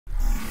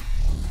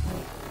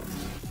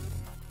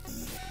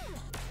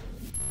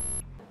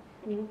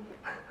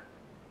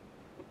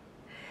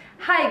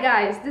Hi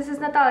guys, this is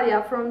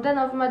Natalia from Den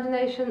of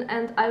Imagination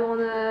and I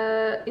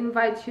wanna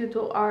invite you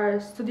to our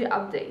studio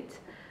update.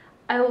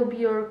 I will be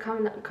your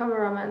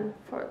cameraman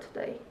for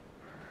today.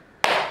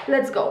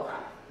 Let's go!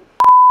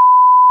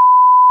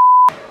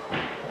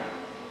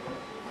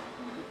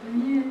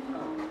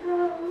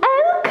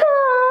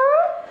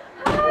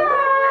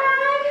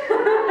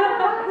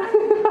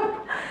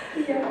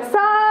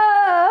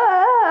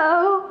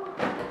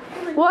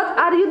 What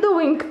are you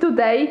doing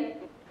today?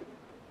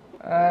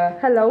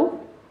 Hello?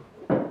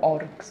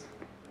 Orks.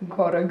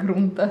 Gore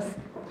gruntas.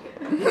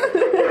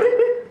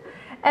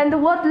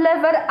 And what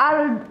level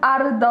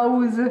are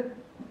those?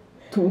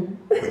 2.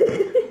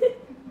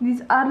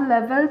 These are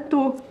level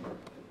 2.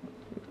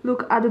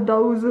 Look at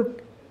those.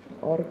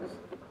 Orks.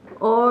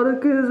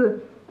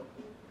 Orcs.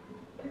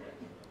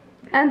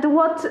 And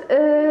what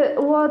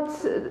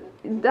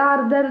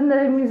are their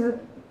names?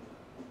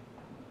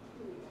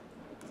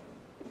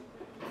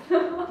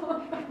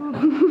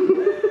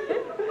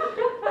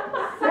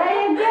 Say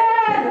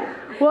again!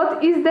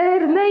 What is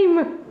their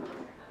name?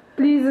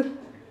 Please.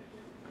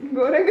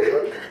 Gore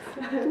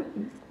gruntas.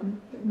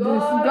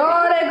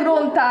 Gore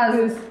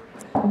gruntas.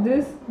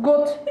 This.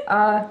 Good.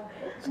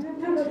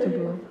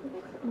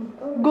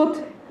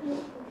 Good.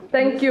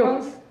 Thank you.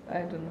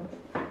 I don't know.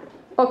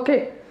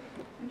 Okay.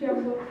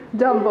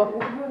 Jumbo.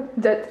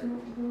 Jet.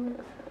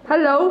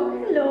 Hello.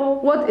 Hello.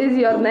 What is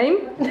your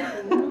name?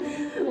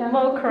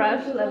 Mo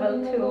Crash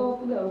level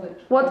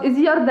 2. What is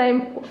your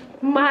name?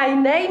 My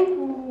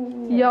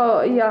name?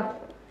 Yeah.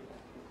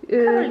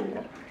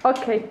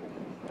 Okay.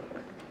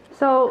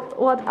 So,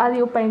 what are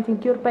you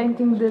painting? You're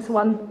painting this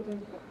one.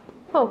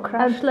 Oh,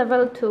 Crash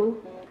level 2.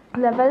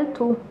 Level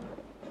 2.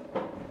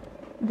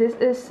 This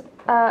is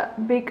a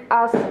big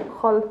ass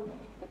hole.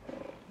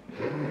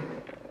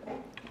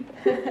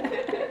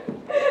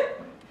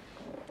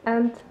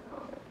 And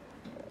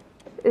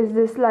is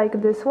this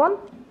like this one?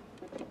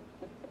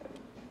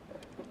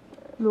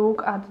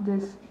 Look at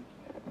this.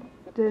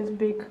 This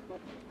big.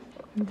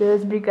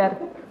 This bigger.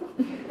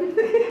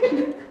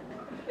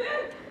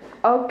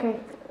 Okay.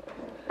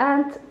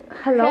 And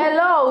hello.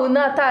 Hello,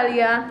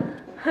 Natalia.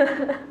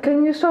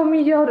 Can you show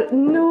me your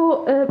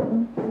new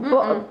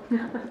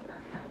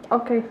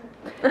Okay.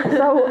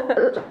 So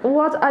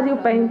what are you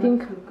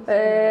painting?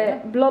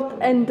 Blood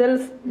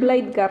Angels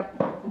Blade Guard.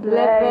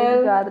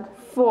 Level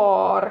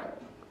 4.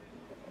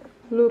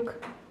 Look.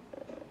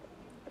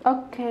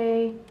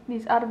 Okay,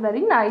 these are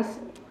very nice.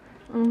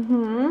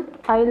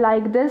 I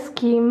like the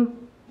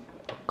scheme,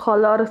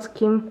 color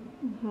scheme.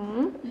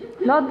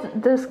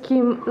 Not the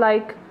scheme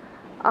like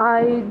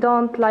I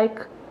don't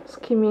like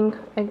scheming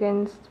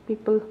against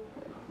people.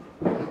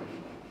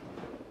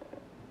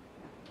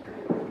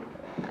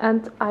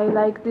 And I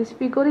like these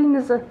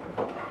figurines.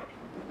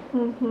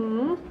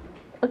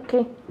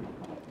 Okay.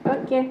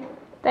 Okay.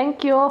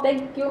 Thank you.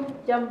 Thank you,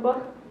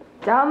 Jumbo.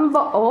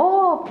 Jumbo.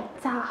 Oh,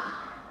 pizza.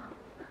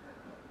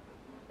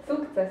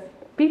 Success.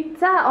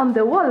 Pizza on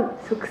the wall.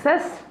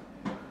 Success.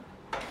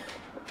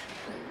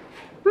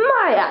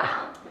 Maya,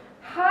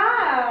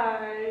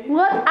 Hi!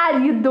 what are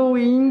you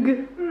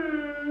doing?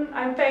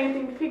 I'm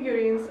painting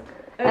figurines.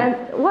 And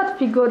what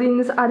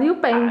figurines are you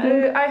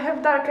painting? I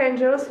have Dark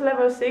Angels,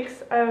 level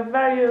 6,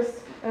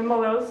 various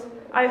models.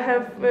 I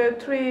have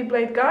 3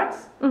 blade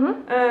guards,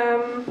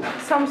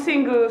 some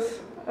singles,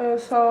 a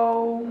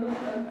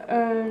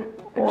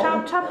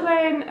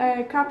chaplain,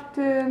 a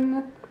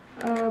captain,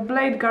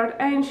 blade guard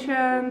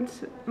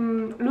ancient,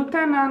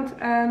 lieutenant,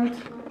 and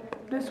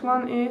this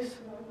one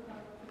is...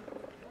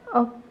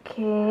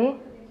 Okay.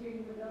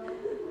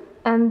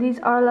 And these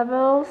are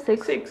level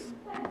 6? 6.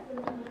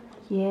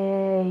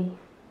 Yay.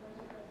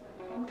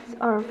 These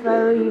are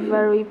very,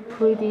 very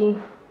pretty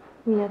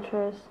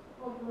miniatures.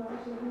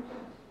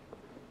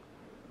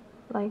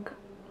 Like,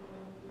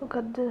 look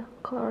at the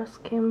color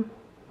scheme.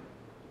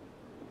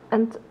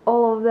 And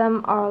all of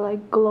them are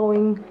like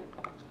glowing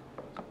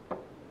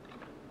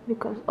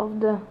because of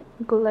the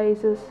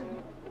glazes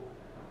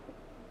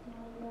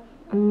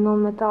and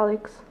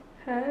non-metallics.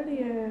 Hell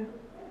yeah.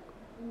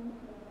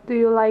 Do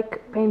you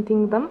like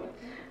painting them?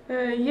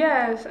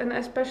 Yes, and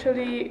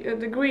especially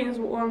the greens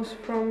ones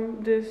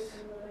from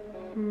this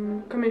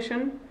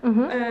commission.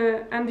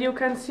 And you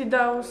can see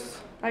those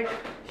like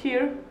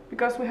here,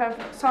 because we have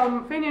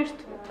some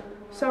finished,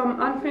 some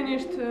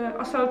unfinished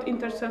assault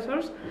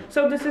intercessors.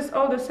 So this is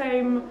all the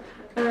same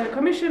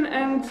commission,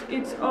 and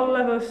it's all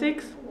level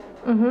 6.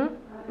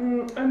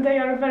 And they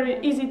are very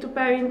easy to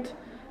paint.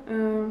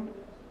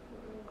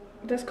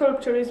 The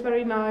sculpture is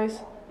very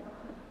nice.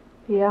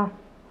 Yeah,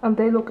 and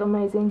they look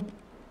amazing.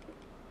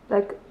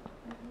 Like,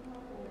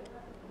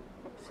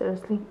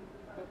 seriously.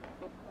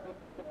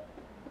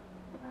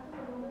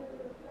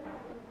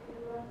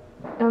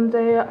 And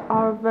they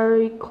are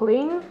very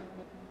clean,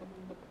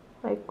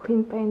 like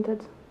clean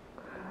painted.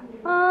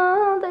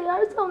 Oh, they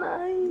are so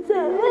nice.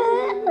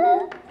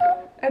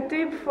 A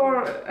tip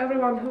for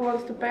everyone who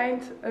wants to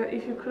paint,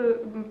 if you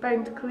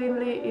paint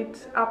cleanly,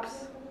 it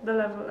ups the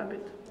level a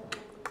bit.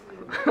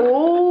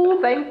 Oh,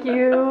 thank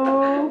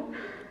you.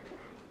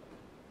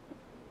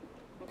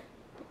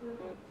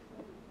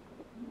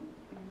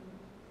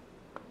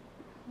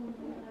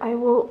 I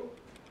will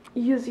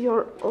use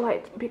your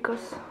light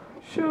because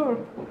Sure,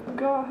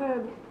 go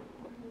ahead.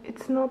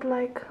 it's not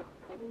like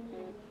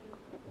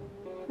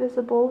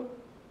visible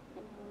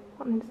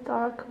when it's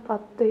dark,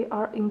 but they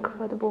are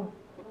incredible.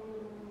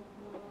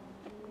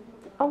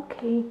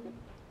 Okay.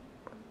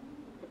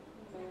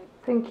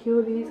 Thank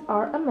you, these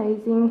are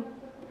amazing.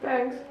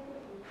 Thanks.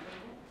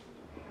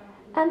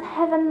 And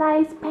have a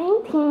nice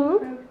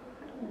painting.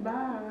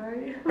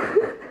 Bye.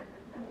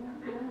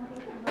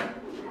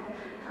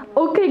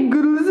 Okay,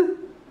 girls.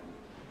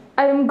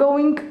 I am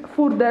going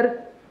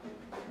further.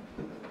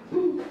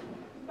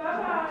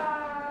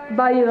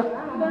 Bye.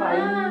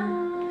 Bye.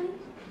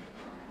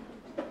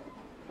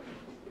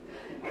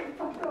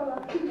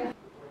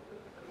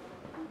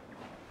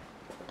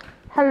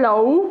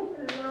 Hello.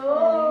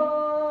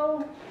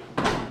 Hello.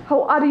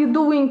 How are you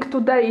doing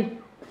today?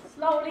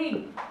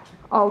 Slowly.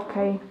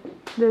 Okay.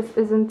 This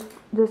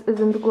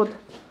isn't good.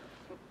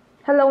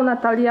 Hello,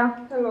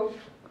 Natalia. Hello.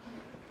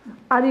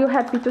 Are you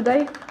happy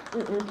today?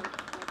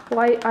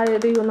 Why are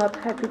you not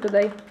happy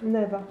today?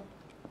 Never.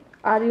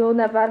 Are you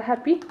never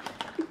happy?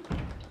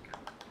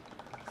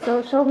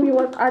 So show me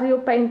what are you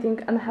painting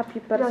a happy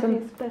person?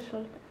 Nothing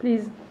special.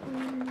 Please.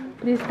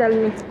 Please tell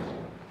me.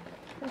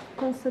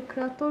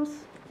 Consecrators.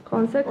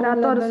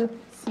 Consecrators. Level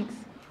 6.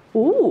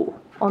 Ooh,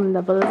 on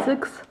level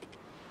 6.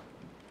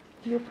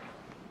 Yep.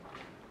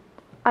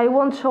 I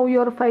won't show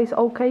your face,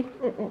 okay?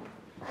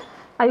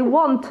 I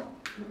won't.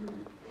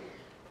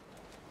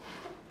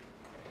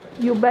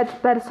 You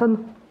bad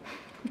person.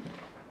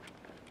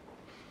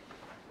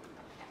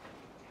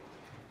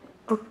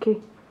 Okay.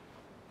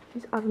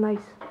 These are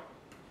nice.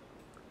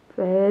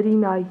 Very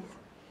nice.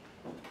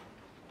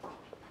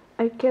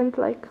 I can't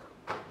like...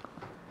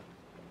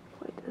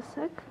 Wait a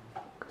sec.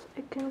 Because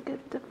I can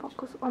get the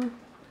focus on...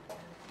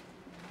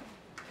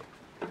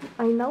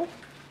 I know.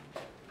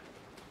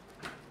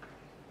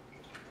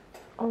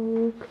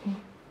 Okay.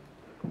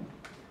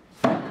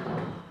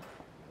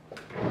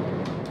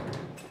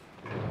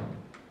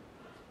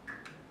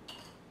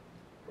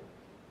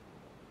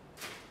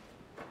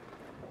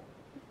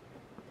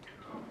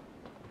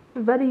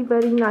 Very,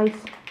 very nice.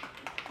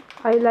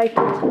 I like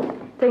it.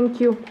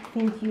 Thank you.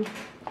 Thank you.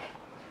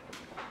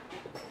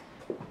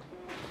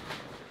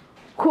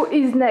 Who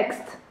is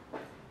next?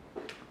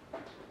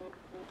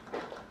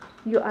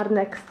 You are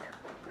next.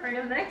 Are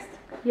you next?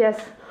 Yes.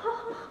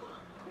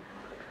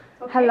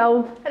 Okay.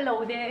 Hello.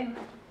 Hello there.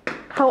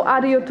 How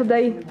are you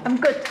today? I'm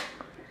good.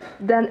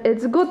 Then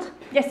it's good.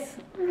 Yes.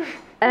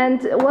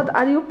 And what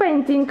are you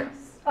painting?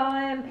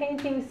 I am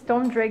painting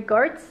stone drake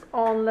guards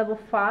on level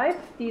 5.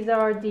 These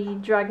are the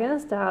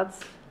dragons that...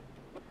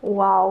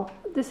 Wow.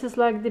 This is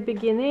like the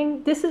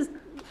beginning. This is...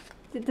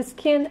 The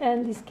skin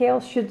and the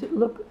scales should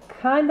look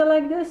kind of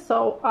like this.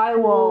 So I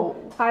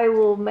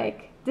will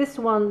make this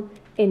one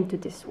into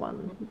this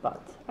one.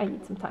 But I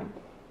need some time.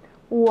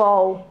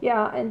 Wow.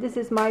 Yeah, and this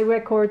is my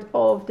record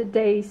of the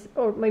days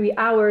or maybe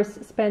hours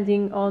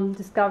spending on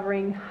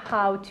discovering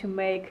how to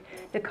make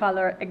the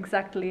color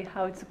exactly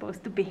how it's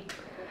supposed to be.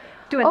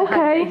 2.5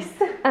 Okay. days.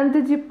 And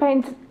did you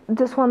paint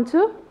this one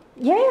too?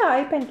 Yeah,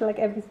 I paint like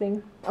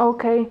everything.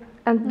 Okay.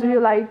 And do you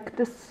like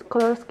this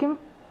color scheme?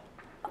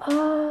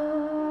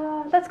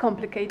 That's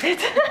complicated.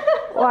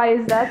 Why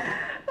is that?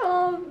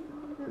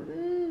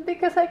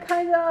 Because I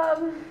kind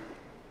of...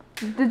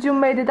 Did you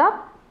made it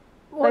up?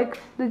 Like,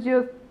 did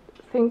you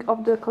think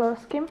of the color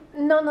scheme?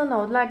 No.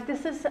 Like,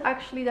 this is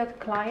actually that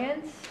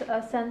clients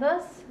send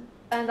us,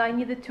 and I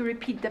needed to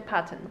repeat the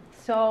pattern.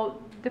 So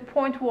the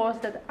point was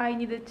that I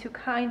needed to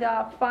kind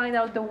of find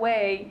out the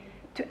way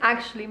to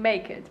actually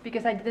make it,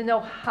 because I didn't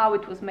know how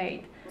it was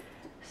made.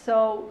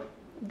 So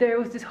there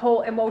was this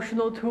whole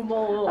emotional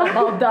turmoil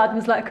about that. And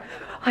it's like,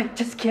 I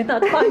just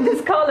cannot find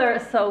this color.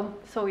 So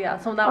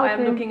now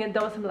I'm looking at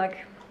those. I'm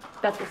like,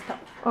 that was tough.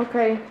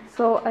 Okay,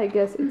 so I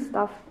guess it's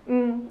tough.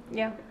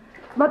 Yeah.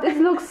 But it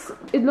looks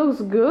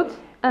good,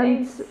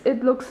 and Thanks.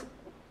 it looks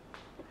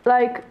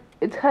like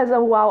it has a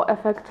wow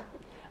effect.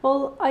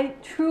 Well, I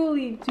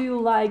truly do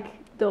like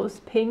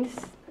those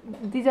paints.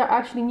 These are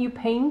actually new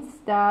paints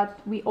that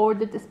we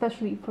ordered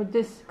especially for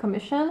this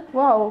commission.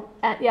 Wow.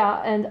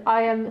 And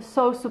I am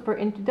so super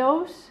into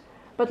those.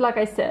 But like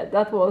I said,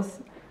 that was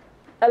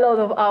a lot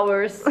of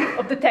hours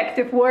of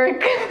detective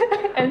work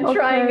and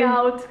trying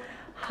out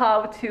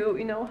how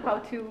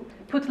to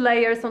put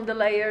layers on the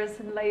layers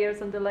and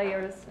layers on the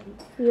layers.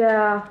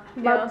 Yeah,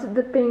 but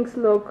the pinks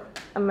look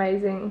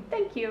amazing.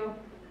 Thank you.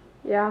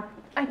 Yeah.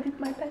 I did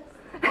my best.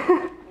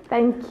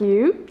 Thank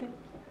you.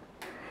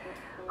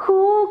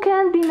 Who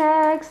can be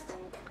next?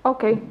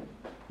 Okay.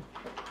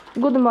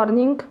 Good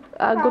morning.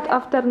 Good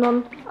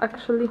afternoon,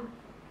 actually.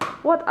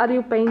 What are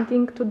you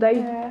painting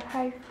today?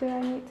 How do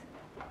I need?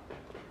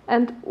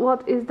 And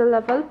what is the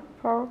level?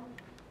 4.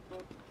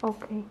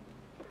 Okay.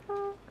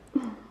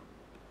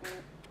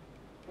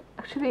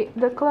 Actually,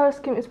 the color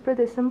scheme is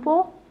pretty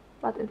simple,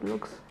 but it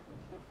looks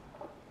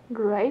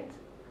great.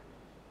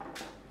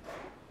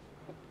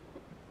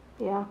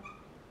 Yeah,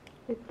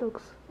 it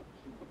looks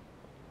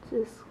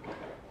just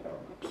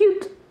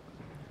cute.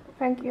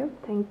 Thank you.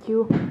 Thank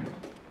you.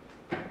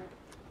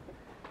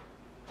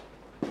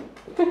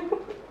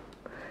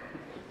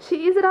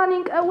 She is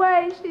running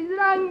away. She's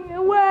running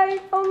away.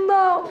 Oh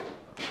no.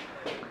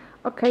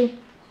 Okay.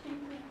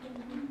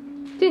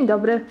 Dzień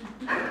dobry.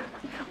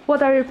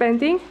 What are you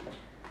painting?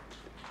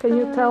 Can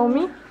you tell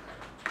me?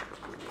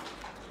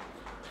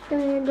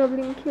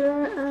 Goblin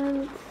Killer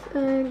and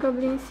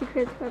Goblin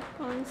Secret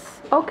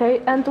Weapons.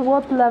 Okay, and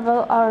what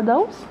level are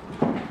those?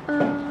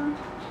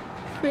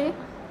 3.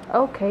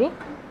 Okay,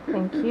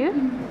 thank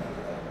you.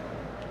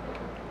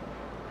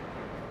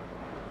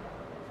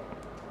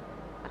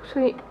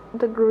 Actually,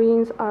 the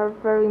greens are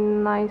very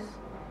nice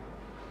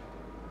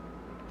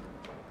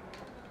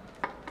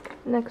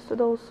next to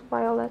those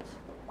violets.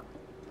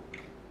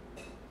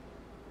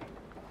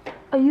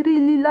 I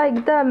really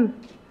like them.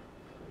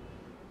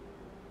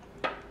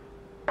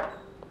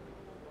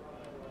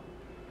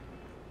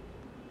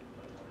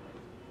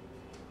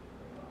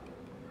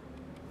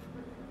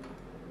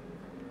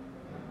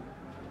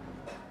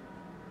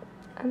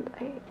 And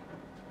I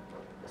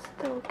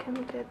still can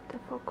get the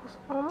focus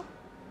on.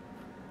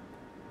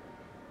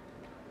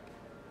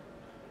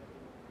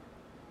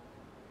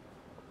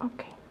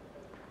 Okay,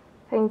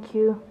 thank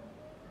you.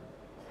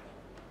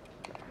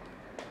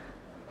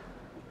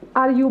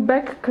 Are you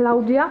back,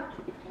 Claudia?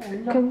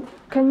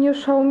 Can you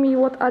show me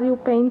what are you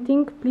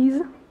painting,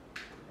 please?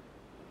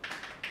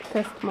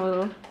 Test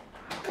model.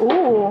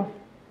 Oh,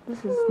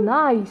 this is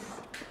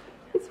nice.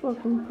 It's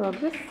work in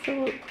progress,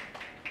 so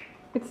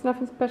it's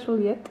nothing special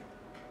yet.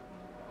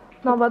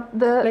 No, but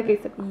the Like I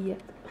said,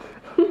 yet.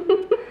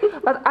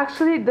 but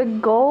actually the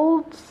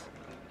golds,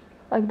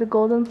 like the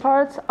golden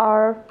parts,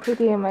 are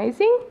pretty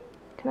amazing.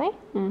 Can I?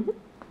 Mm-hmm.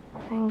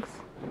 Thanks.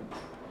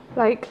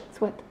 Like, It's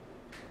wet.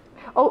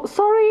 oh,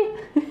 sorry.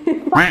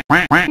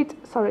 Shit,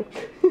 sorry.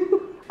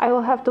 I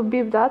will have to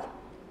beep that.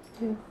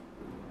 Yeah.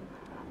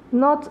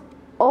 Not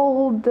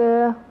all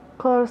the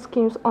color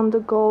schemes on the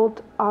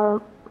gold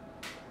are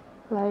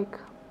like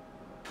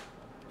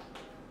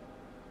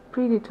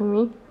pretty to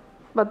me,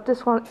 but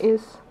this one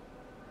is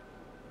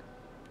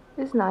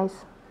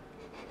nice.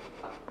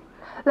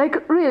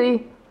 Like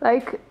really,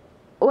 like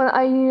when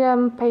I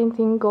am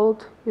painting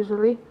gold,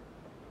 usually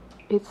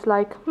it's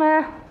like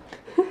meh.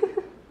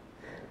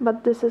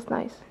 But this is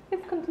nice.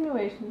 It's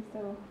continuation,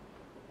 so.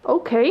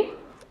 Okay,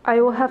 I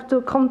will have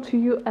to come to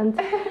you and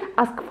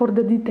ask for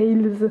the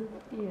details.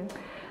 Yes.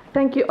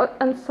 Thank you,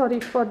 and sorry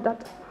for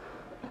that.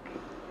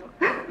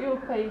 You'll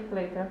pay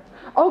later.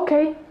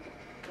 Okay,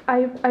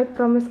 I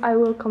promise I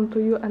will come to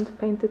you and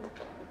paint it.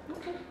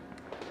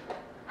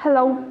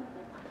 Hello,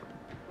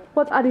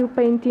 what are you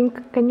painting?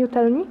 Can you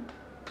tell me?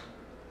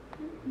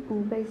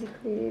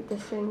 Basically the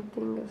same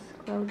thing as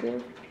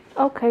Claudia.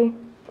 Okay,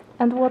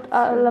 and what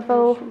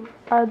level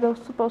are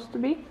those supposed to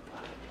be?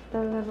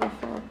 Level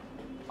 4.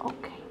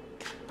 Okay.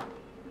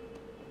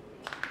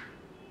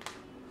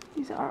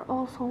 These are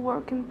also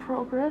work in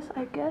progress,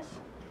 I guess.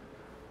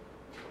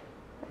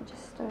 I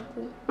just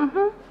started.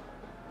 Mm-hmm.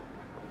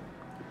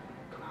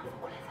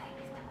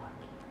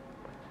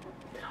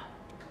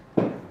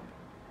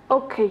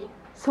 Okay,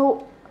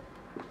 so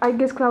I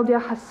guess Claudia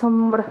has some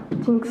more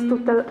things to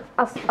tell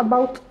us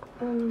about.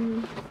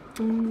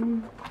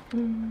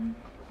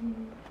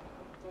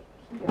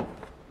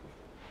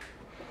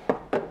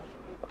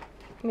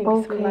 Maybe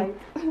Okay. some light.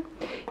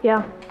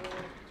 Yeah.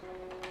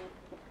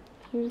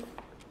 Here's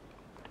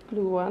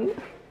blue one.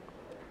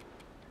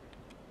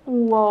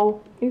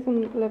 Wow, It's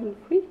on level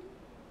 3.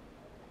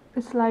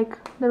 it's like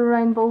the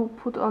rainbow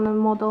put on a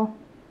model.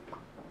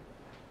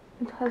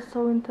 It has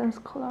so intense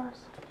colors.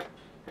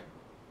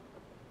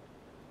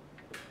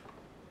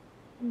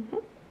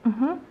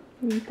 Mm-hmm.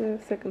 And the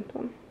second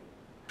one.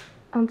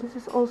 And this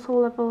is also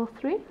level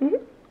 3?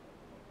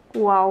 Mm-hmm.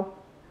 Wow.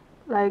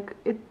 Like,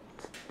 it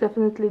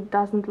definitely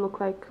doesn't look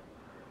like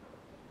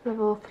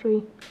level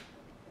 3.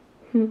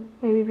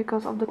 Maybe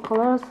because of the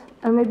colors,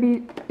 and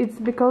maybe it's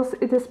because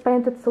it is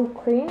painted so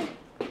clean.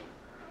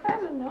 I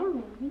don't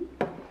know, maybe.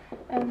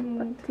 And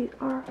But these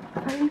are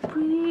very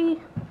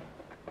pretty.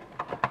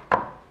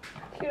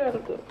 here are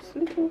those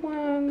little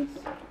ones.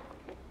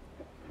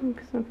 Maybe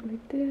something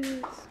like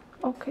this.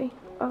 Okay,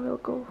 I will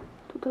go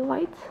to the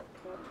lights.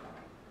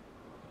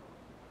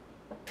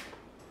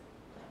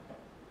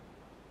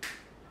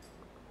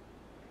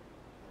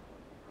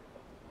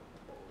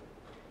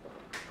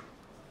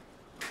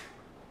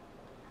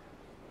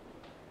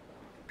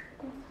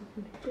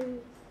 Like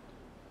this.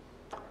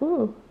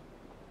 Oh,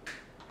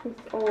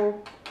 It's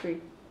all 3.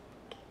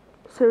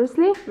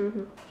 seriously?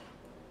 Mm-hmm.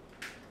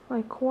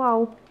 Like,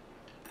 wow.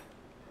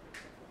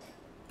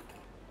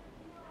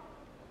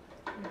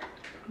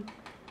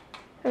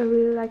 I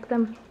really like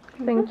them.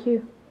 Thank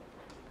you.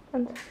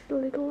 And the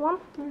little one.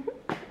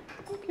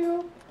 Thank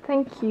you.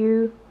 Thank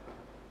you.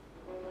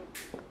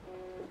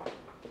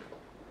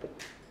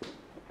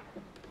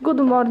 Good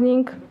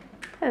morning.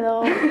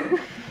 Hello.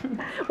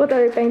 What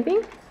are you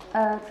painting?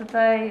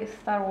 Today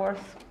Star Wars.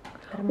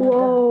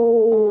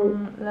 Whoa.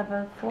 on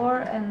level 4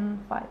 and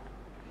 5.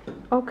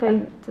 Okay.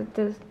 And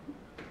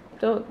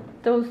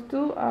those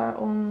two are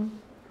on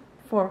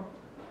fourth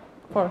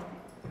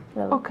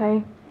level.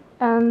 Okay.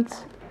 And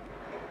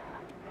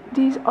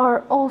these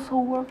are also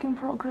work in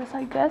progress,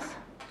 I guess.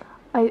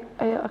 I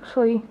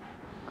actually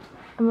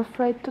am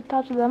afraid to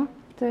touch them.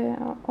 They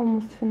are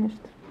almost finished.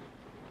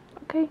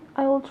 Okay,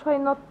 I will try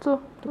not to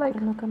like.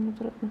 Nogami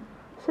trudno.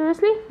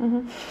 Seriously?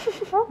 Mhm.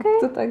 Okay.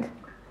 To tak.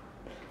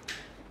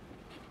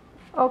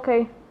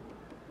 Okay.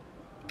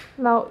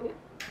 Now.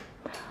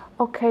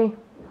 Okay.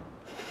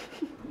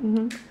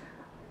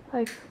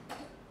 Like.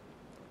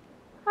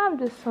 I'm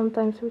just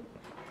sometimes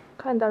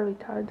kinda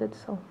retarded,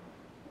 so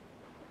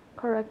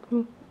correct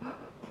me.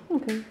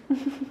 Okay.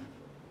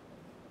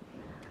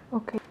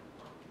 Okay.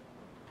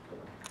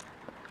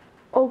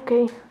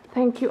 Okay.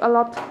 Thank you a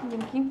lot.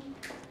 Dzięki.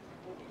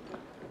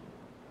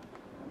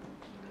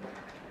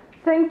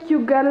 Thank you,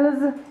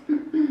 girls,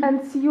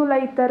 and see you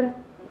later.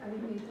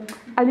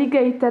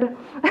 Alligator.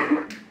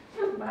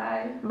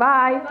 Bye.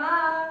 Bye.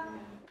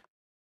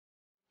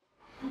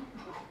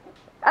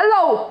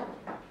 Hello.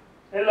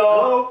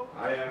 Hello.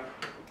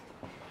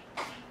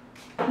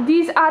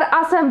 These are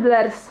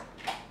assemblers.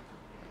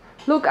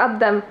 Look at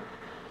them.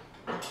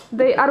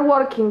 They are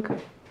working.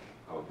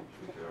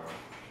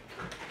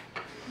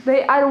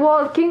 They are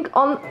working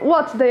on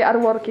what they are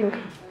working.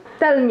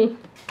 Tell me.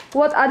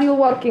 What are you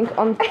working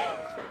on?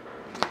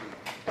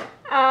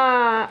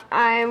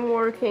 I'm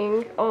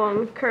working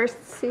on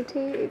Cursed City.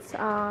 It's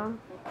a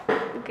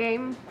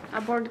game,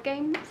 a board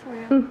game. So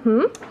yeah.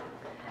 Mm-hmm.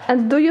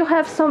 And do you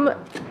have some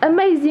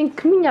amazing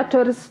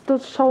miniatures to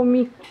show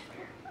me?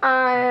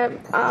 I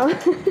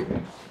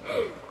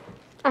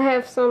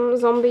have some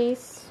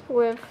zombies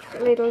with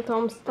little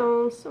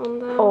tombstones on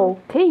them.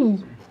 Okay.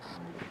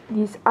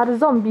 These are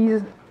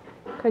zombies.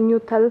 Can you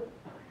tell?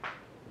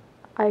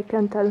 I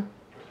can tell.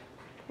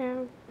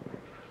 Yeah.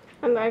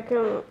 And I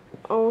can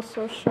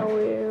also show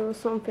you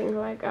something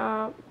like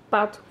a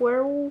bat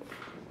werewolf.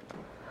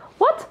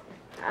 What?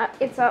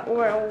 It's a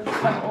werewolf,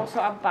 but also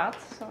a bat.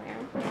 So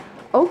yeah.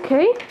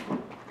 Okay.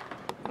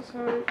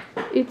 So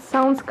It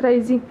sounds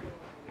crazy.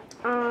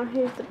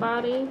 here's the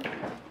body.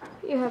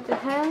 You have the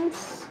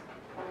hands,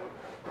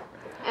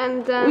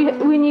 and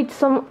then We need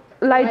some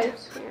light.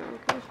 Yeah,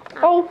 okay.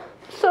 Oh,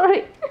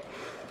 sorry.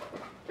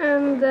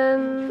 And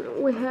then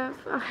we have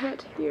a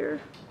head here.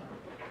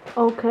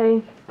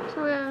 Okay.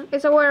 So yeah,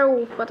 it's a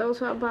werewolf, but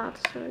also a bat.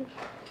 So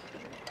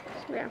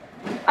yeah,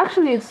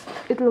 Actually,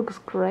 it looks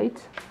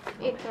great.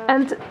 it.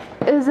 And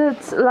is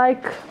it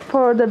like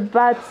for the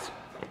bats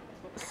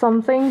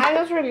something? I'm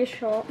not really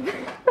sure.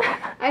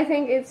 I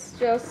think it's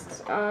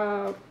just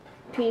a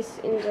piece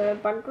in the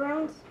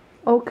background.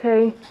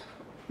 Okay.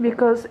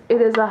 Because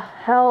it is a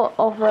hell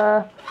of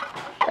a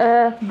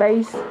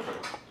base.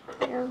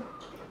 Yeah.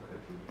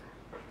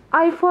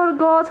 I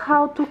forgot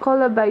how to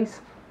call a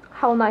base.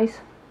 How nice.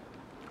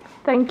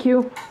 Thank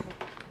you.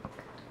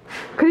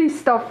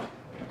 Christoph.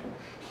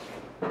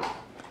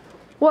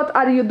 What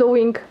are you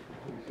doing?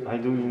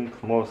 I'm doing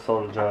more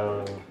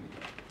soldier,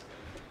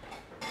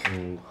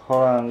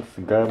 Hollands,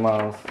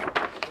 Germans.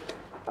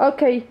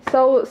 Okay,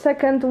 so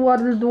Second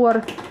World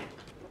War.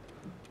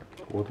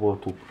 World War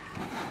II.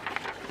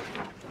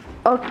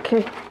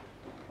 Okay.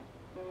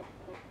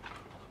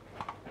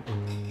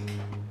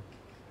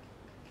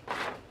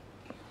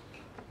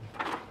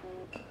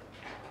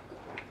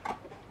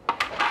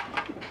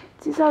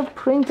 These are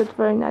printed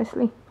very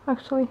nicely,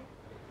 actually.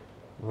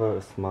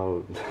 Very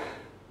small.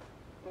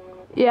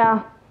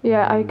 Yeah,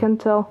 I can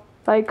tell.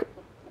 Like,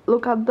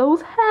 look at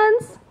those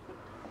hands.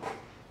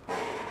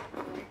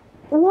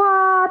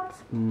 What?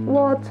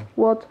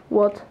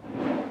 What?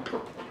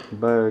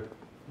 Back.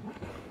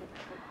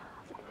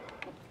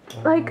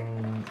 Like,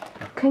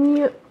 can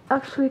you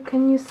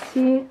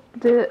see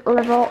the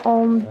level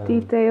on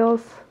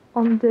details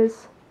on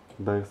this?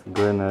 Bags,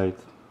 grenade.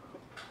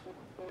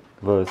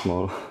 Very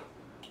small.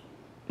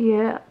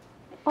 Yeah.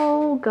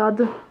 Oh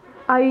God.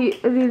 I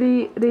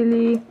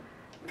really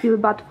feel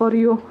bad for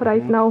you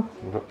right now.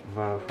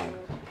 Very fine.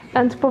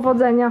 And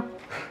powodzenia.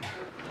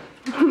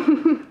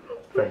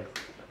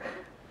 Thanks.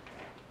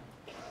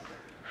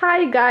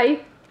 Hi, guy.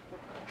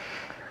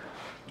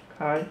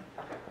 Hi.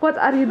 What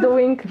are you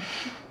doing?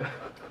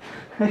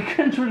 I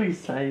can't really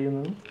say, you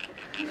know.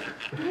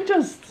 I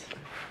just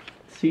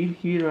sit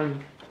here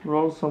and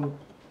roll some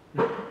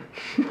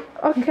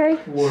Okay.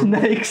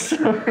 snakes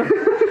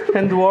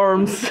and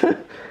worms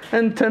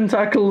and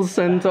tentacles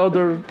and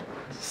other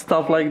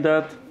stuff like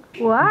that.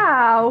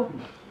 Wow.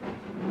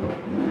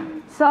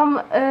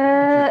 Some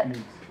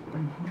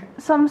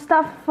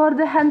stuff for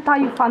the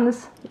hentai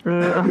fans.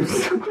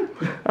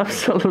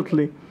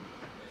 Absolutely.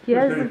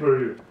 Yes.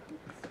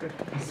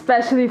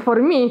 Especially for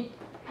me.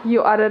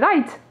 You are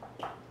right.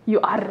 You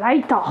are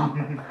right.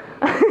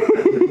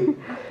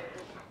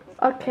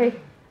 Okay.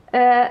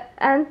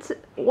 And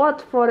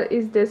what for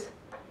is this?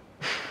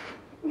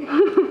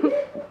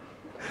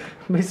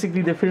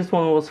 Basically, the first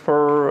one was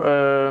for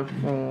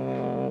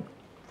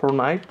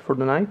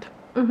the night.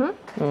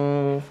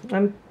 Mm-hmm.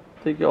 And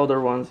the other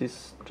ones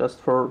is just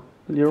for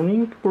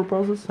learning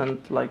purposes and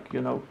like,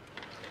 you know,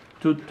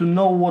 to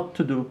know what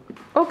to do.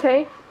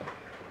 Okay.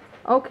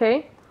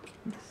 Okay.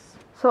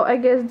 So I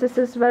guess this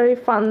is very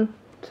fun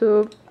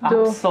to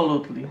do.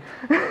 Absolutely.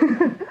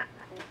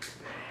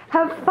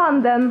 Have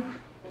fun then,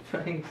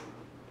 Thanks.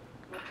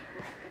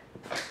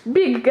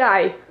 big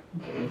guy.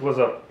 What's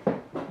up?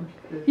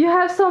 You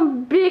have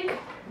some big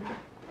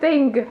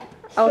thing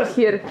out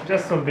here.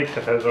 Just some big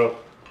cathedral,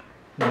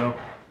 you know.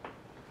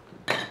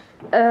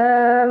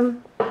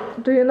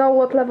 Do you know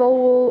what level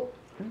will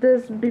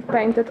this be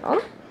painted on?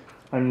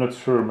 I'm not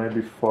sure,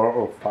 maybe 4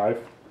 or 5.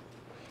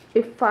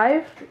 If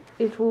 5,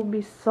 it will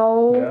be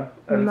so Yeah,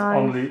 and nice.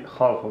 it's only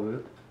half of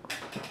it.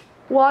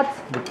 What?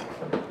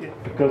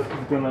 Because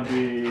it's gonna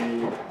be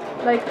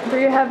Like, do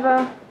you have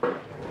a...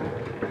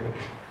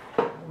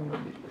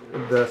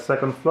 the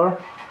second floor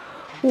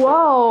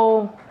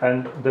Wow!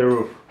 and the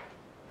roof.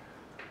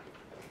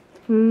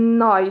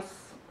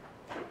 Nice.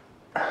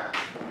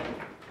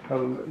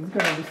 So it's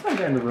gonna be some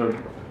kind of a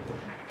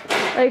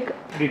Like,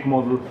 big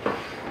model.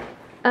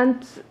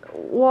 and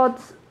what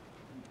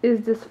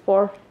is this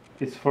for?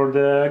 It's for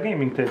the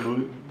gaming table,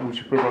 which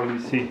you probably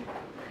see.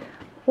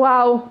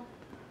 Wow.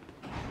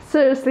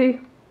 Seriously,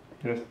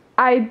 Yes.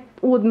 I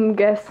wouldn't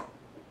guess.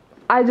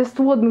 I just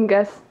wouldn't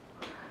guess.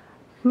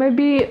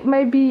 Maybe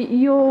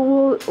you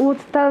would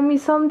tell me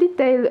some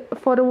detail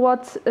for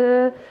what,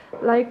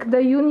 like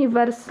the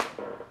universe.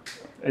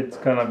 It's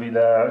gonna be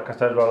the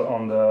cathedral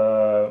on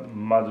the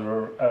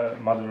mother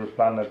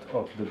planet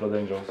of the Blood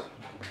Angels.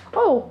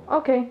 Oh,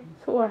 okay.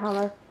 So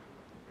Warhammer.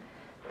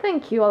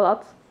 Thank you a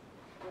lot.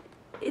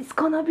 It's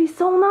gonna be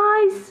so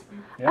nice.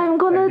 Yeah, I'm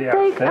gonna like the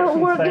take a upstairs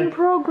work in inside.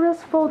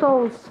 progress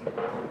photos.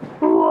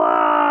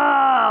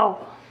 Wow!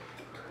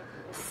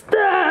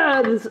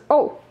 Stairs!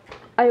 Oh,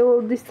 I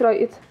will destroy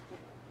it.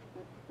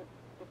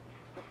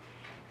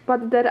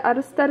 But there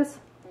are stairs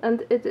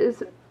and it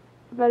is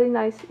very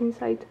nice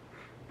inside.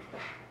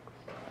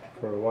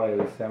 For a while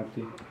it's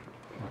empty.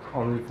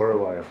 Only for a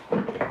while.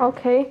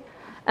 Okay,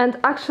 and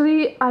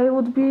actually I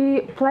would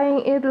be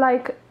playing it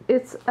like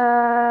it's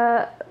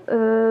a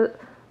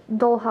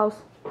dollhouse.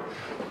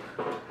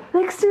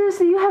 Like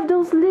seriously, you have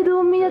those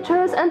little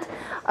miniatures and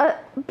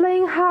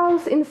playing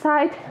house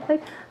inside.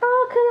 Like,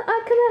 oh,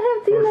 can I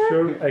have For dinner?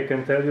 sure, I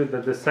can tell you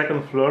that the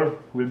second floor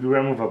will be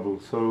removable,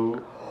 so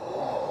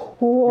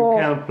Whoa.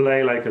 you can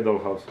play like a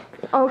dollhouse.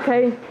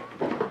 Okay.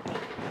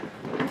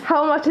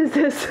 How much is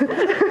this?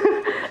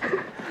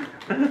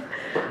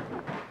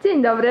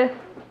 Dzień dobry.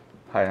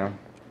 Hi,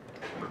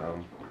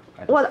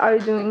 What are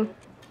you doing?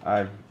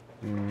 I'm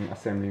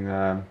assembling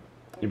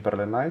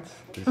Imperial Knights.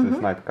 This is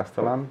Knight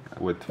Castellan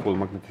with full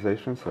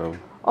magnetization, so every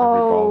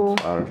Oh.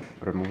 bolt are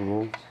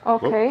removable.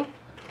 Okay.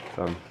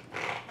 So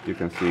you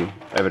can see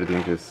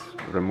everything is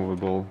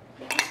removable,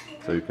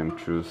 so you can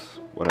choose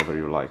whatever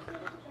you like.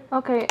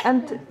 Okay,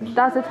 and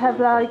does it have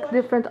like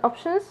different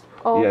options?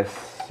 Or Yes,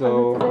 so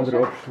magnetization?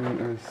 other option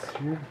is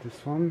here,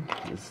 this one.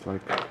 It's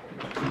like,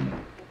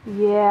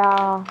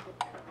 Yeah.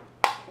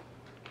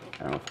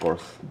 and of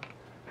course,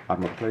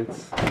 armor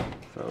plates.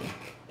 So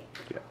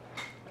yeah,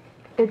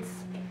 It's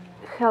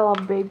hella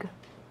big.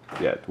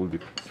 yeah, it will be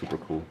super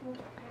cool.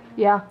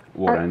 Yeah.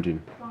 War And- engine.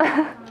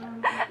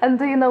 And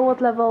do you know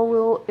what level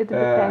will it be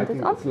I painted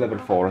think on? it's level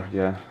 4,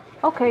 yeah.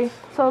 Okay,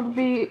 so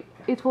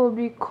it will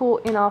be cool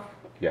enough.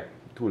 Yeah,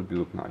 it will be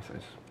look nice.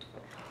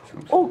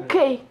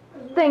 Okay,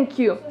 thank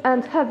you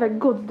and have a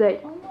good day.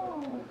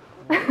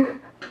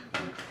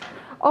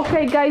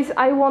 Okay, guys,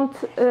 I won't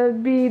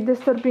be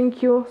disturbing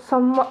you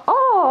some more.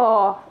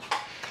 Oh,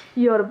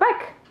 you're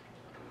back.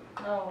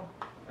 No.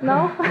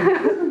 No?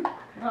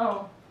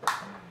 No.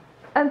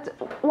 And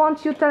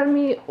won't you tell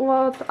me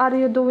what are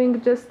you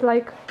doing, just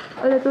like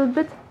a little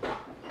bit?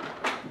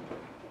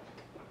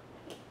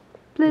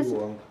 Please,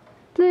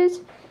 please,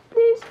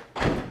 please.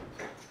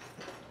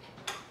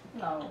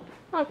 No.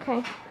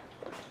 Okay.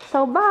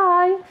 So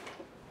bye.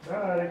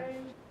 Bye.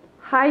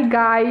 Hi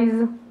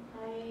guys.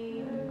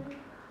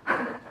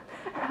 Hi.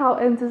 How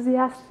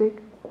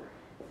enthusiastic.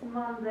 It's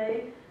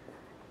Monday.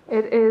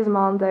 It is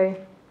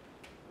Monday.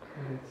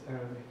 It's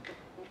early.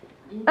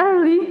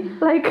 Early?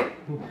 Like,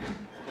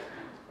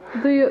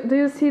 do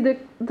you see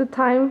the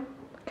time?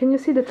 Can you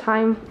see the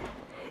time?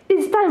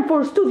 It's time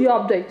for studio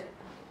update.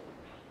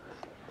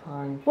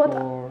 Time What?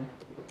 for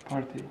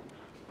party.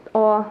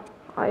 Or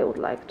I would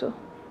like to.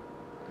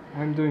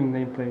 I'm doing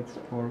nameplates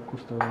for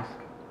custodians.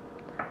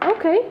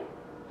 Okay.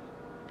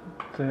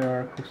 They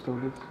are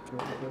custodians.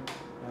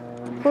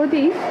 For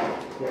these?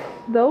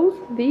 Those?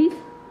 These?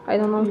 I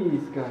don't know.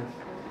 These guys.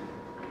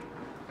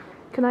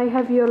 Can I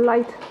have your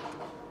light?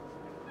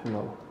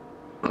 No,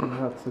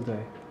 not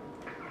today.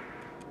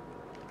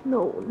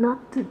 No,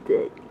 not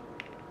today.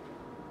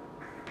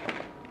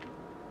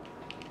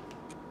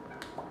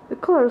 The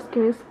color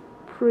scheme is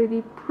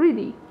pretty.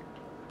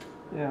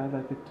 Yeah, I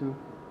like it too.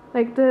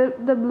 Like the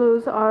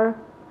blues are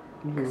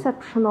Blue.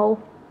 exceptional.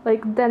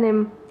 Like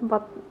denim,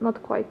 but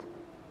not quite.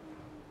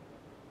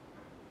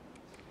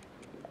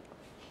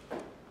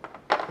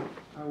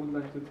 I would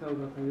like to tell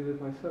that I did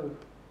it myself.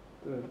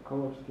 the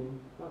color scheme.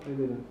 No, I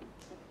didn't.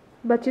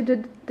 But you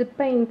did the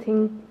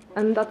painting,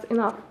 and that's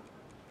enough,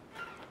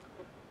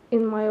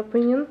 in my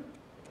opinion.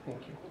 Thank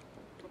you.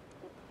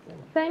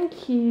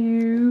 Thank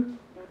you.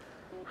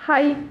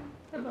 Hi.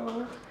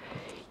 Hello.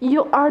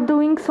 You are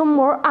doing some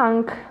more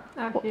ink,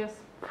 Yes.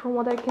 from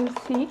what I can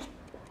see.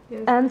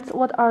 Yes. And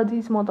what are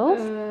these models?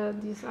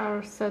 These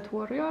are set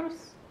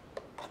warriors,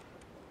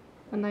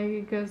 and I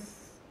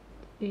guess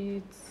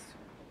it's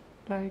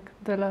like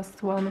the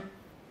last one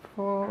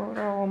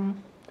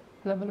from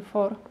level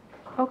 4.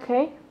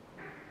 Okay.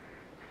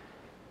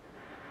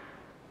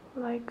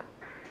 Like,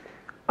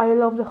 I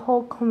love the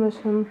whole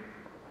commission.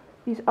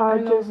 These are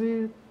I just love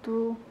it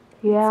too.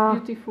 yeah,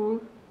 It's beautiful.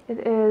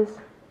 it is.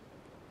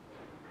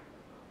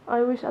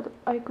 I wish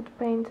I could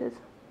paint it.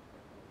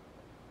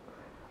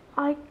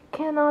 I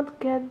cannot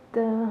get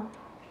the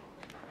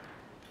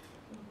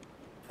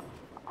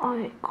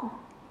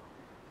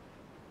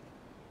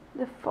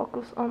the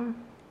focus on.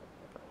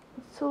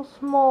 It's so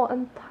small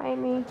and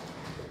tiny.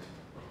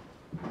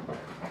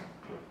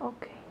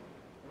 Okay.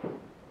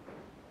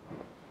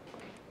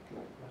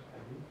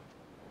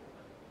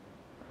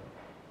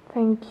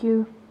 Thank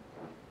you.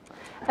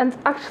 And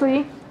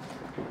actually,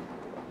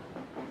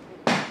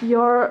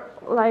 your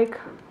like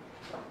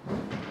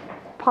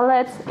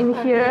palettes in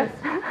here,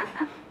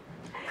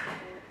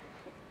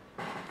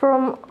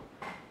 from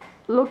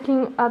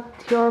looking at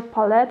your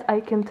palette, I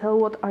can tell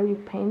what are you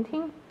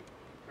painting.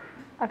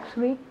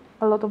 Actually,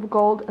 a lot of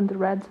gold and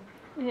red.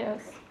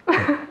 Yes.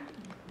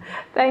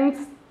 Thanks,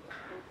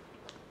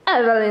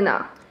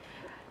 Evelina.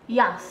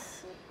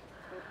 Yes.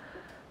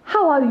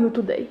 How are you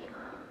today?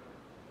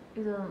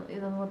 You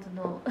don't want to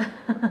know.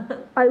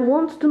 I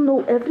want to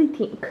know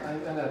everything.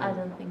 I'm 11. I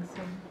don't think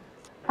so.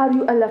 Are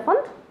you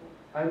elephant?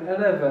 I'm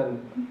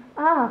 11.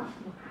 Ah,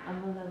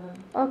 I'm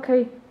 11.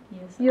 okay.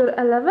 Yes. You're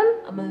 11?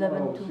 I'm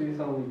 11 Oh, too. she's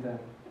only 10.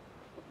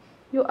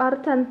 You are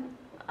 10.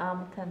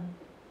 I'm 10.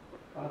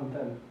 I'm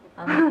 10.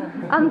 I'm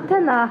 10.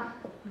 Antenna.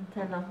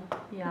 Antenna.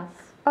 Yes.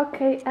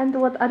 Okay, and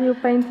what are you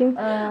painting?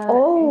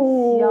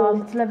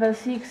 Oh. It's level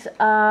 6.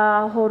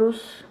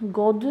 Horus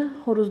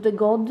the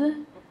god.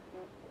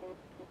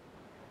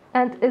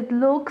 And it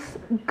looks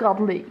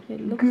godly. It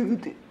looks,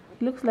 Good.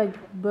 looks like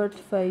bird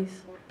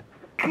face.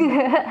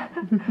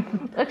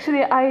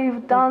 Actually,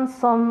 I've done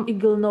some.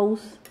 Eagle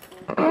nose.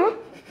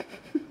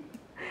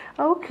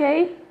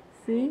 Okay.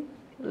 See?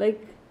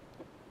 Like.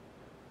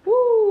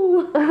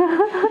 Woo!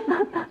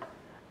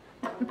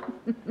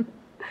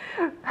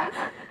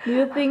 Do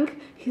you think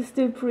he's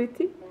still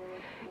pretty?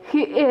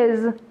 He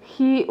is.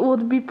 He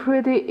would be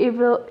pretty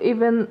evil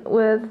even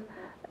with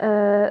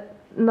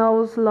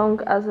nose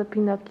long as a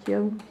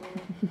Pinocchio.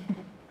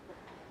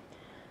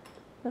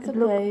 That's It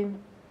look- okay.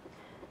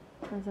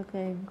 That's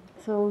okay.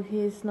 So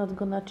he's not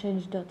gonna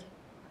change that.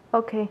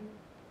 Okay.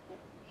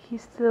 He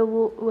still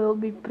will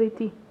be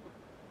pretty.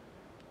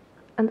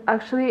 And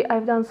actually,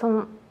 I've done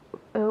some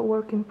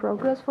work in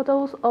progress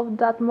photos of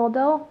that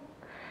model.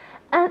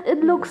 And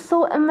it looks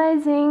so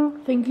amazing.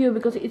 Thank you,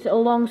 because it's a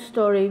long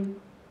story.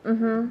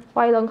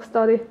 Why long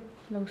story?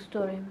 Long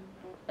story.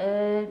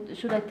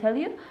 Should I tell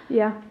you?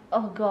 Yeah.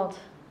 Oh God,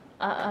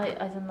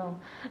 I don't know.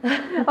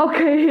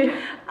 Okay.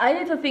 I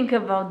need to think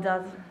about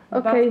that.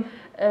 Okay.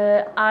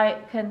 But I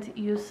can't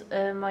use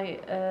my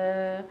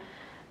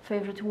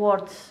favorite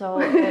words, so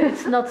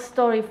it's not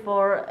story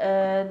for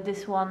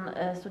this one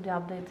studio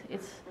update.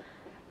 It's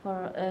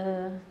for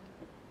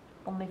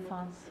only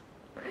fans.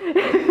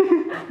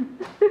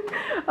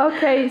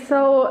 Okay,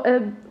 so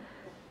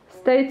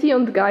stay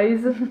tuned,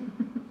 guys.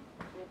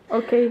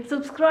 Okay.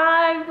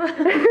 Subscribe.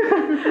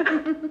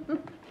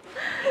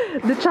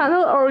 The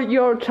channel or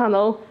your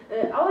channel?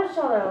 Our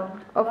channel.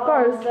 Of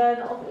course.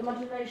 Then of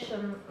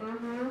imagination.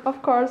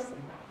 Of course.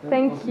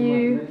 Thank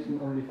you.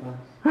 Only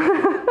fans.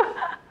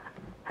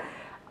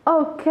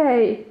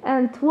 Okay,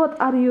 and what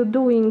are you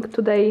doing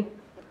today?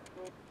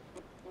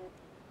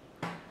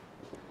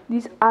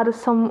 These are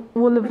some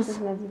wolves.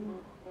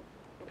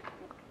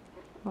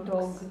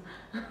 Dog.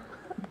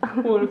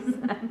 Wolves.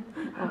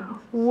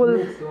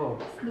 Wolves. So,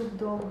 Snoop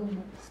Dogg.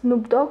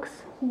 Snoop Dogs.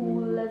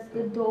 Who lets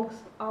the dogs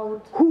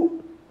out?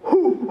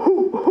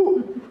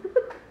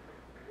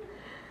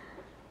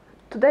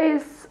 Today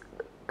is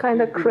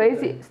kind of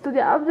crazy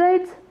studio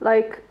update.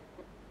 Like,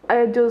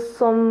 I do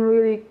some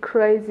really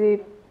crazy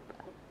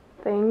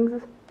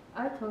things.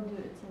 I told you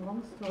it's a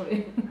long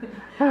story.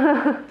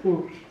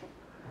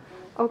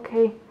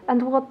 Okay,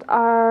 and what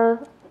are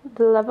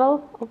the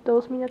level of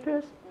those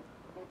miniatures?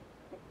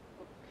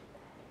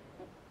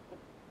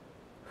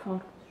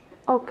 4.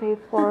 Okay,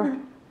 4.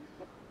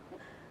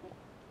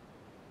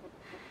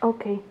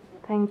 Okay,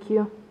 thank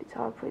you. These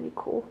are pretty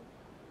cool.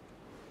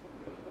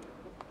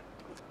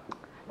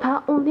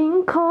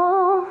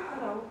 Paulinko,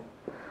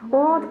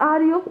 what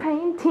are you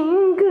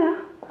painting?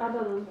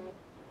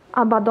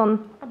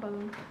 Abaddon.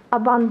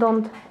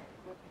 Abandoned.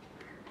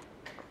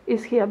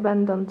 Is he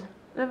abandoned?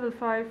 Level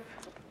 5.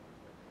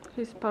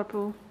 He's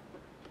purple.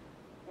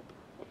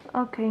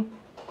 Okay.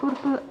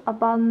 Purple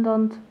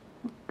abandoned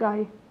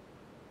guy.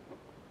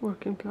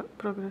 Work in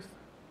progress.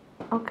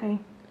 Okay.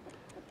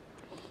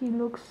 He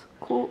looks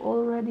cool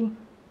already.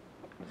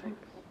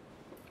 Thanks.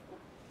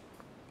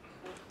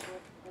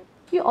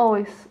 You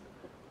always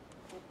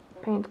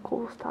paint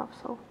cool stuff,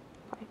 so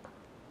like.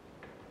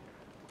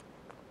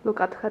 Look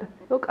at her.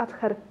 Look at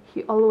her.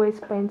 He always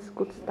paints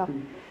good stuff.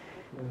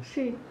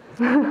 She.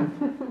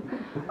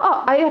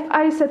 Oh,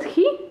 I said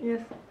he?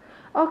 Yes.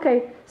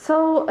 Okay,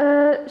 so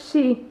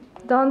she.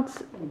 Don't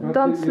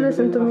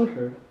listen to me.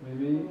 Her.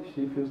 Maybe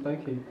she feels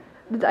like he.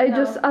 Did I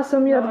just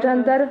assume your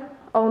gender?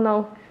 Oh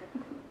no.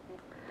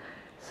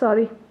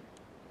 Sorry.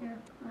 Yeah.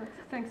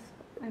 Thanks.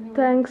 Anyway.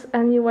 Thanks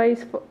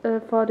anyways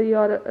for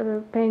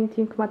your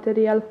painting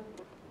material.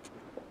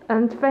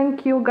 And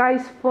thank you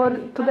guys for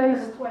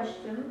today's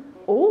question.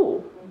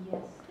 Oh.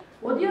 Yes.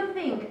 What do you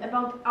think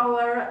about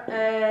our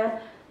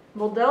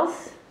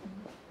models?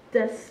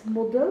 These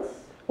models?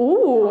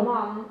 Ooh. Come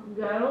on,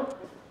 girl.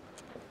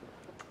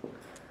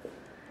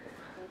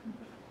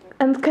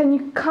 And can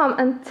you come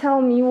and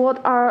tell me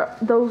what are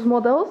those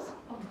models?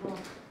 Of course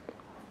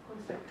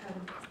I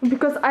can.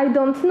 Because I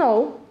don't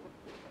know.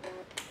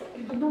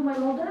 You don't know my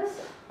models?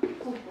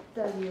 I'll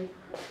tell you.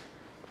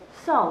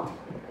 So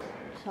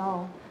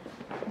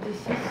this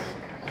is.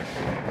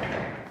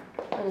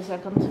 Wait a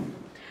second.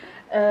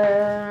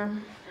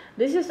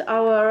 This is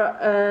our.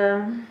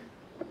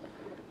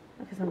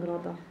 Jak jest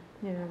nagroda?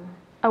 Nie wiem.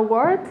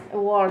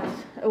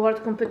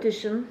 Award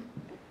competition.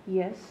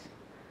 Yes.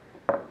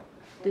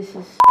 This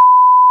is.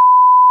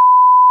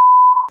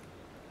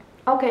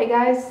 Okay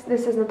guys,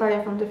 this is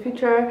Natalia from the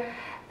future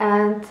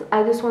and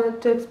I just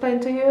wanted to explain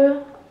to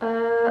you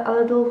a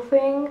little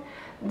thing.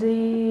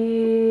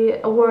 The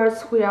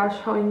awards we are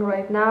showing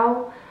right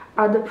now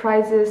are the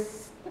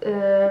prizes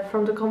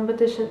from the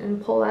competition in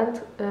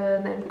Poland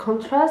named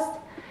Contrast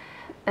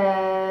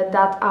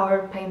that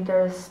our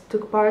painters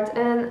took part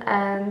in,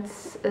 and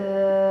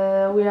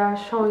we are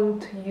showing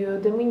to you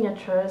the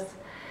miniatures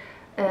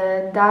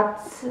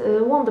that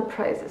won the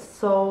prizes.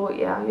 So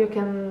yeah, you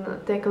can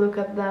take a look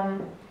at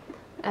them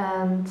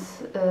and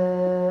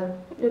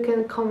you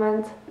can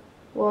comment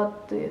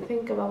what do you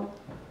think about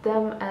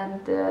them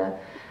and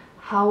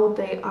how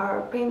they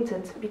are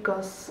painted,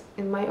 because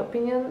in my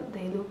opinion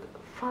they look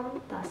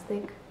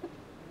fantastic.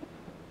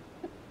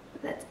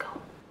 Let's go.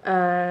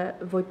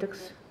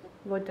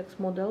 Wojtek's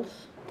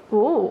models.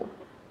 Oh,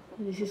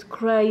 This is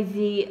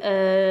crazy,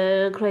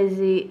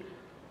 crazy,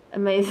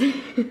 amazing.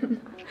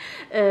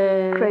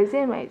 crazy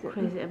amazing.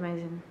 Crazy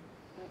amazing.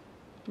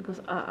 Because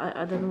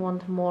I don't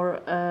want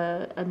more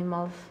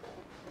animals.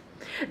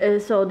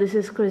 So this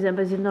is crazy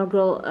amazing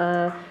inaugural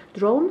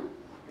drone.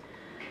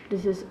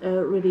 This is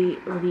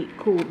really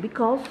cool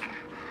because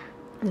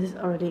this is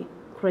already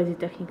crazy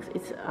techniques.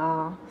 It's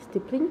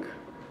stippling.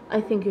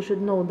 I think you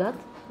should know that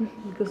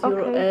because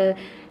you're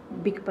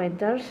big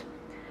painters.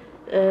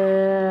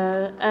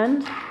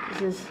 And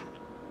this is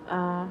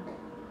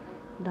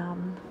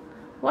done.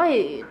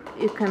 Why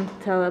you can't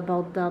tell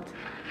about that?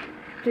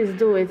 Please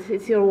do it.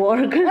 It's your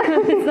work.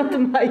 It's not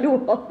my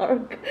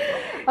work.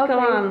 Okay. Come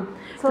on.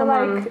 So Come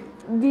like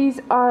on. these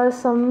are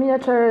some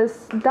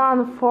miniatures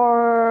done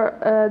for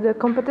the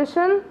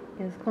competition.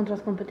 Yes,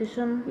 contrast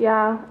competition.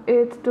 Yeah,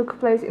 it took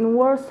place in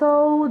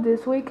Warsaw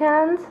this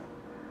weekend,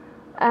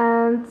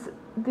 and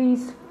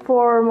these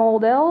 4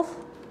 models.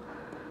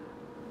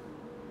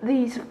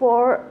 These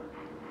 4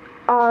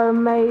 are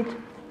made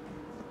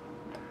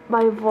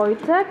by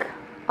Wojtek,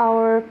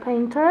 our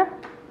painter,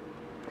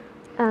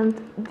 and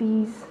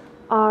these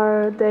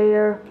are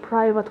their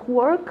private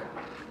work.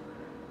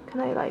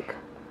 Can I like,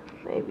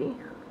 maybe,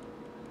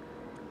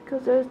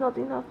 because there's not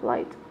enough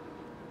light.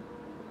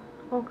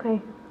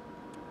 Okay,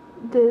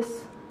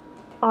 this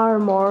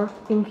armor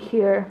in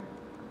here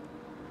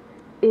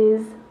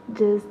is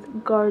just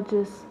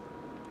gorgeous.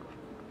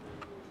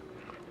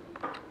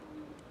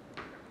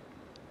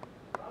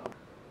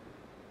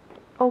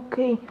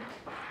 Okay,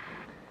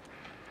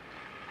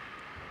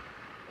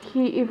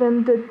 he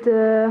even did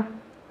the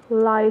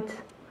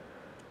light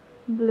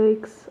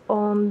blicks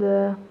on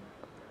the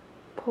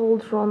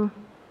pauldron,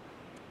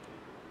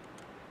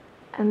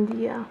 and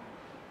yeah,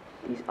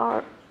 these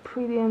are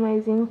pretty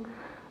amazing.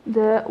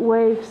 The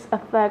waves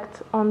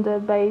effect on the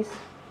base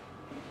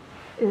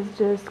is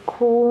just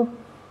cool.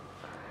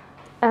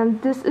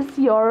 And this is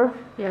your...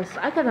 Yes,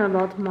 I can know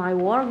about my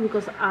work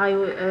because I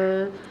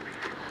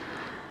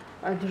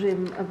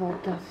dream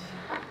about that.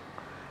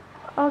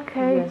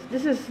 Okay. Yes,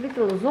 this is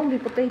little zombie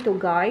potato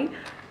guy.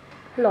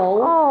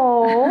 Hello.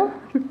 Oh,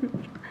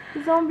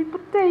 zombie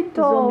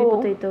potato. Zombie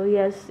potato.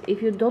 Yes.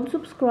 If you don't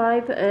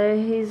subscribe,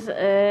 he's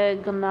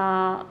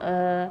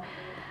gonna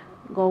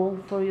go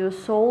for your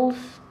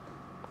souls.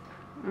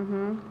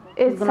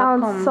 It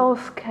sounds so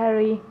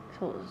scary.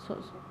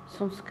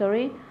 So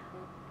scary.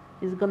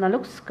 It's gonna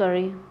look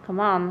scary. Come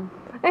on.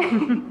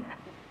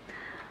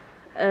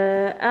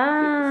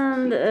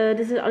 And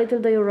this is a little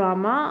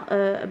diorama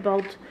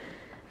about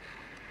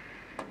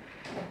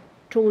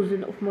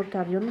Chosen of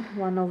Mortarion,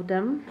 one of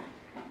them.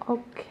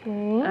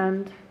 Okay.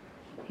 And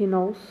he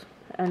knows.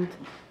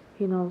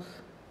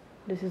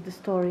 This is the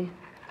story.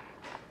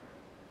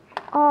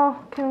 Oh,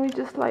 can we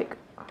just like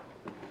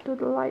do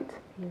the light?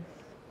 Yes.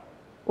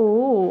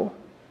 Oh,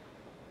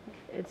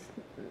 It's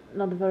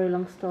not a very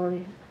long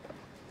story.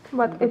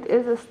 but it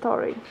is a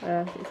story.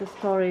 It's a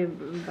story,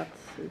 but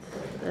it's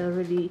a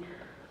really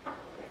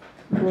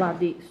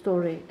bloody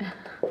story.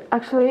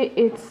 Actually,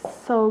 it's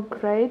so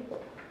great.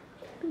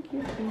 Thank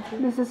you.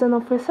 This is an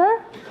officer,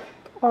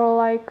 or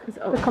like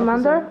the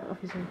commander.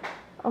 Officer.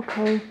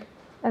 Okay,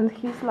 and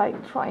he's like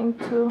trying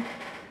to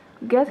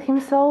get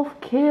himself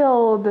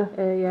killed.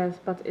 Yes,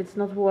 but it's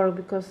not war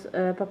because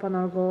Papa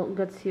Norgo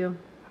gets you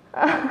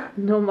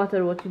no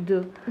matter what you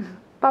do.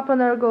 Papa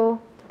Nergal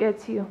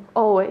gets you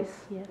always,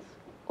 Yes.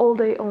 all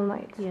day, all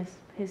night. Yes.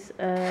 He's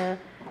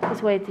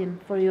waiting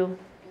for you.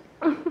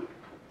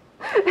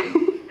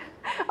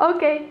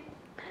 Okay,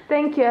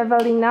 thank you,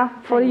 Evelina,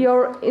 for Thanks.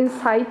 your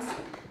insights.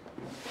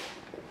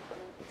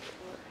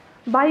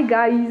 Bye,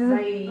 guys.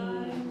 Bye.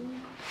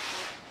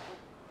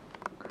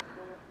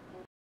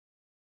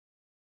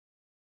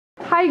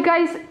 Hi,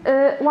 guys.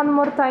 One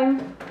more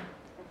time.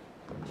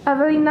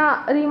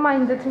 Evelina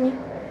reminded me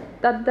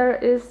that there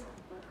is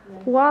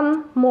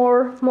one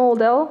more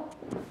model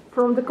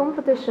from the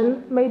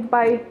competition made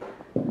by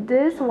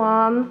this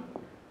one,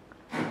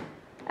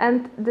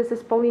 and this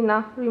is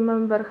Paulina.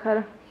 Remember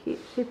her?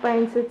 She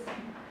paints.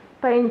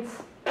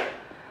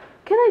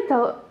 Can I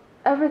tell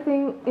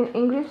everything in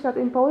English, not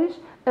in Polish?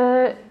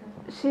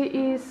 She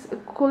is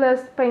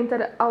coolest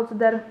painter out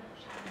there.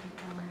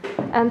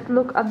 And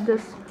look at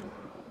this,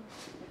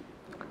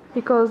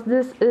 because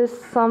this is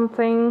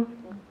something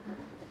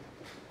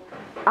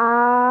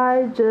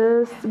I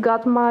just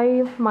got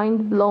my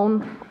mind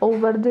blown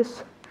over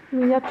this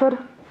miniature,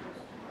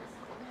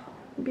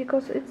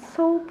 because it's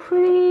so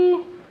pretty.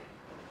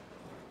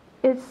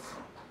 It's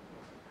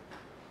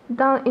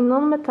done in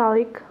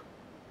non-metallic.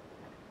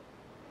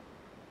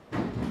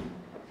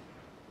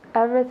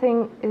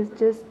 Everything is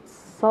just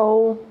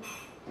so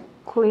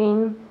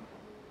clean.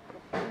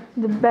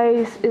 The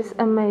base is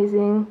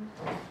amazing.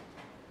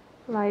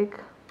 Like,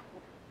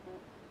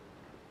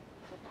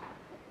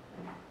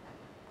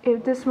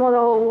 if this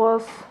model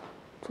was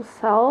to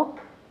sell,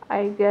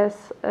 I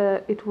guess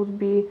it would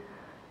be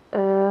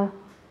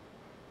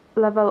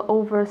level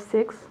over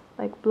 6.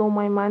 Like, blow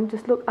my mind.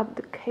 Just look at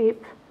the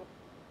cape.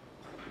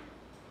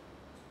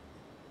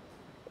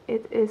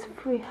 It is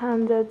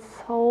freehanded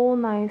so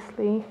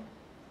nicely,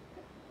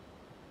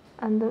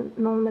 and the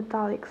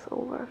non-metallics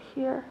over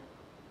here.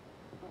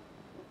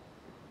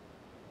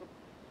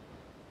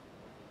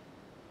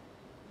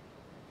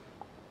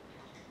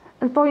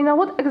 And Paulina,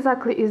 what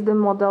exactly is the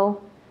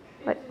model?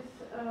 Like, It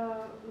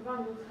is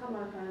one with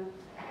hammerhand.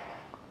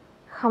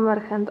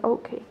 Hammerhand,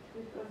 okay.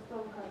 It's a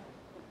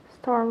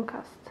Stormcast.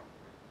 Stormcast.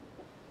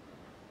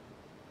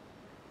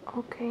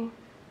 Okay.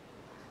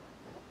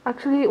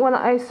 Actually, when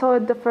I saw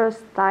it the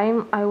first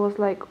time, I was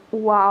like,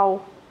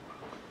 wow.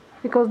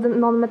 Because the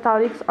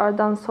non-metallics are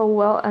done so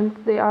well and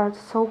they are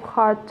so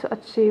hard to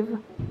achieve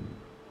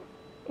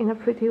in a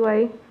pretty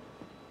way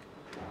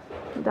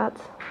that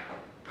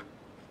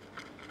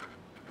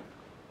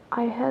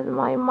I had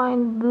my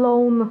mind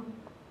blown.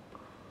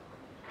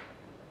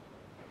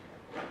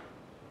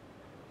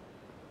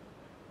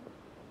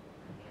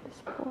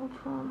 This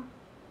Torun.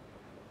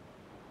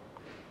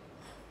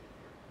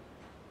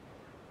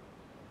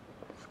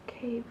 This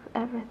cave,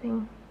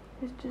 everything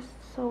is just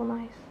so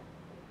nice.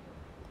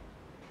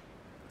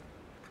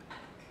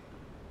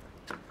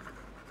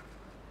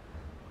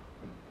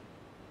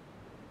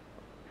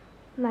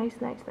 Nice.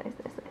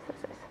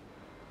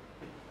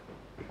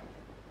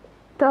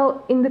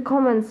 Tell in the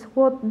comments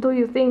what do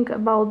you think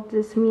about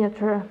this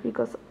miniature,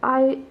 because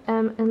I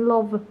am in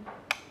love.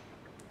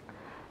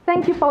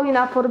 Thank you,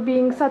 Paulina, for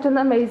being such an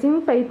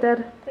amazing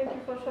painter. Thank you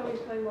for showing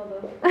my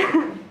model.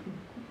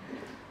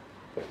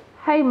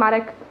 Hey,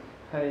 Marek.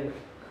 Hey,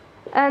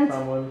 And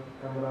someone,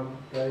 cameraman,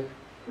 right?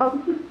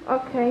 oh,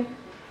 okay,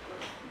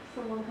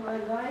 Someone can I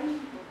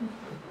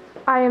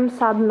I am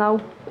sad now.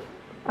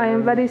 I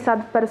am very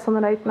sad person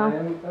right I now.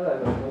 am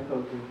 11, I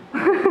told you.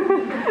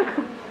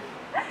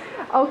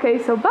 Okay,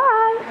 so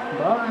bye.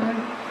 Bye!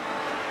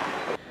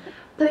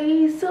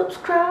 Please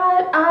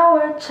subscribe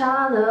our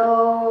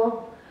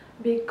channel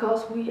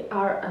because we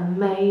are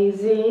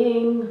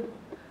amazing.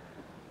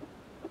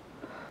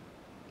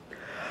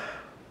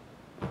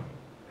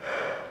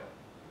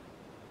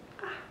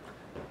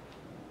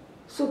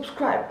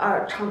 Subscribe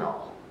our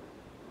channel.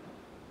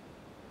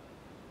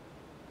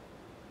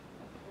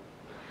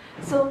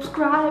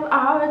 Subscribe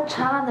our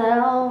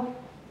channel.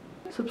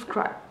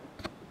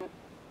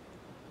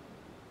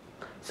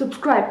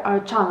 Subscribe our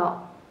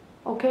channel.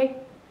 Okay?